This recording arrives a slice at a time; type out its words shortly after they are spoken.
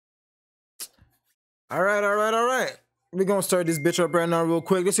All right. We're gonna start this bitch up right now real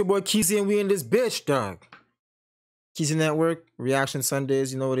quick. This your boy Keeezzy and we in this bitch, dog. Keeezzy Network, Reaction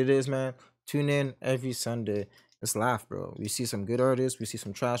Sundays, you know what it is, man. Tune in every Sunday. Let's laugh, bro. We see some good artists, we see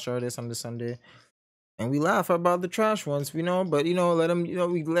some trash artists on this Sunday. And we laugh about the trash ones, you know, but let them,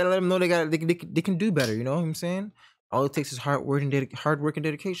 we let them know they can do better, you know what I'm saying? All it takes is hard work and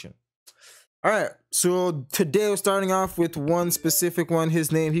dedication. All right, so today we're starting off with one specific one.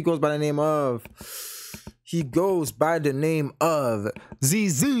 His name, he goes by the name of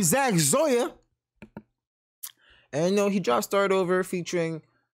Zoya. And he dropped Start Over featuring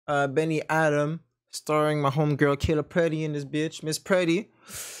Benny Adam, starring my homegirl Kayla Pretty in this bitch. Miss Pretty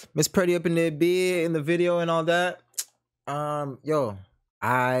up in the bed in the video and all that. Yo,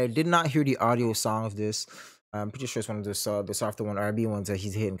 I did not hear the audio song of this. I'm pretty sure it's one of the softer R&B ones that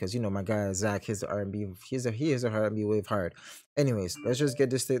he's hitting, because my guy Zach, his R&B, he is a R&B wave hard. Anyways, let's just get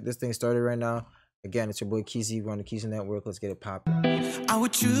this thing started right now. Again, it's your boy Keeezzy. We're on the Keeezzy Network. Let's get it popping. I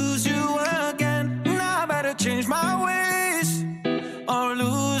would choose you again. Now I better change my ways or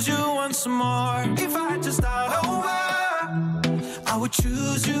lose you once more. If I had to start over, I would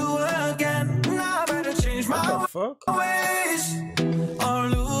choose you again. Now I better change my ways or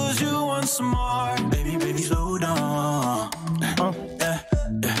lose you once more. Baby, slow down. Yeah.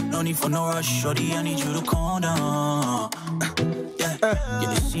 No need for no rush, shorty. I need you to calm down.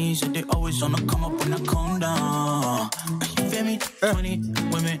 Yeah, it seems that they always on the come up when I calm down. You feel me? 20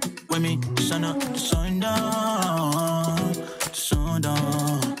 women, sun up to sundown,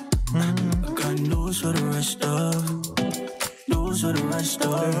 I got news for the rest of,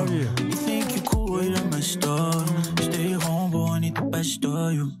 You think you cool, you messed up. Stay home, boy, I need the best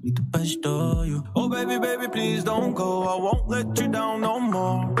of you, Oh baby, please don't go. I won't let you down no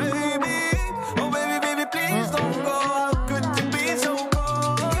more, baby. Oh baby, please don't go. How could you be so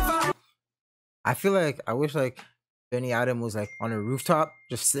cold? I feel like I wish Benny Adam was on a rooftop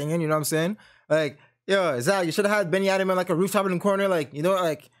just singing, you know what I'm saying? Yo, Zach, you should have had Benny Adam on a rooftop in the corner,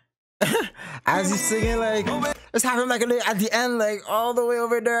 as he's singing, let's have him at the end, all the way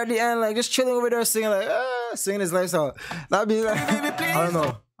over there at the end, just chilling over there singing, singing his lifestyle. That'd be I don't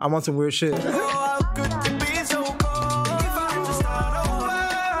know. I'm on some weird shit.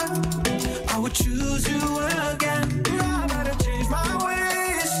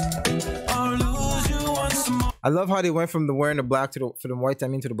 I love how they went from the wearing the black to the white, to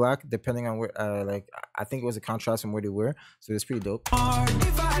the black, depending on where, I think it was a contrast from where they were, so it's pretty dope. If I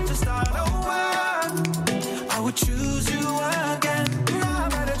had to start over, I would choose you again. Now I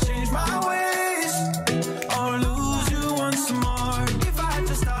better change my ways or lose you once more. If I had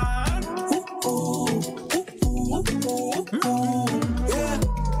to start,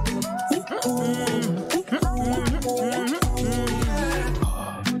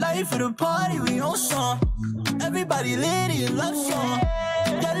 life for the party, we on song. Everybody lit in love song.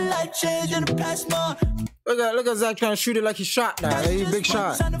 Got a life change in the past month. Look at Zach trying to shoot it like he shot now. Hey, big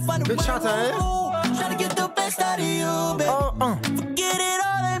shot. Big shot, eh? Trying to get the best out of you, baby. Forget it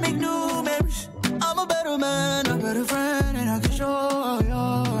all and make new memories. I'm a better man, a better friend, and I can show you.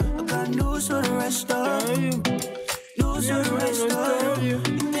 I got news for the rest of you. News for the rest of you.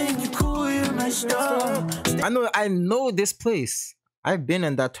 You think you cool, you messed up. I know this place. I've been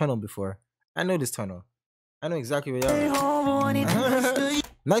in that tunnel before. I know this tunnel. I know exactly where you are.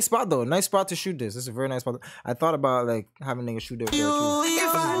 Nice spot though. Nice spot to shoot this. This is a very nice spot. I thought about having niggas shoot there too. This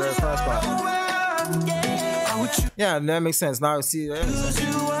is a very nice spot. Yeah, that makes sense. Now I see that.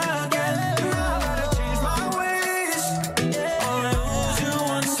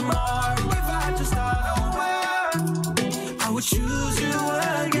 I would choose you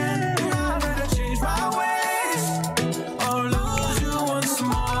again. I better change my ways or lose you once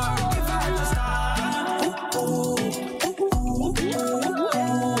more. If I had to start, if I had to start,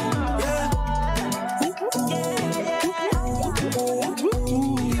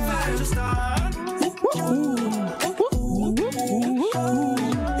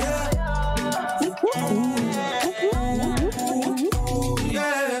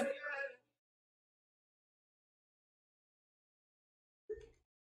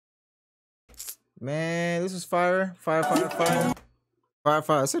 Man, this is fire. Fire. I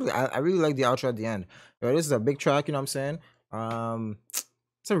really like the outro at the end. Yo, this is a big track, you know what I'm saying?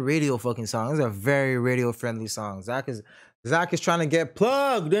 It's a radio fucking song. It's a very radio friendly song. Zach is trying to get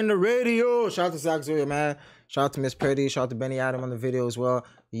plugged in the radio. Shout out to Zach Zoya, man. Shout out to Miss Pretty. Shout out to Benny Adam on the video as well.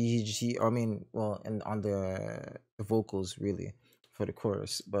 And on the vocals really for the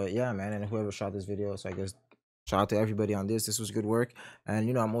chorus. But yeah, man, and whoever shot this video. So I guess shout out to everybody on this. This was good work. And,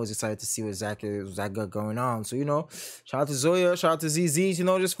 you know, I'm always excited to see what Zach got going on. So, you know, shout out to Zoya. Shout out to ZZ. You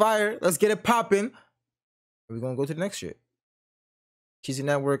know, just fire. Let's get it popping. we're gonna go to the next shit. Keeezzy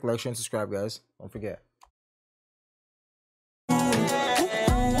Network, like, share, and subscribe, guys. Don't forget.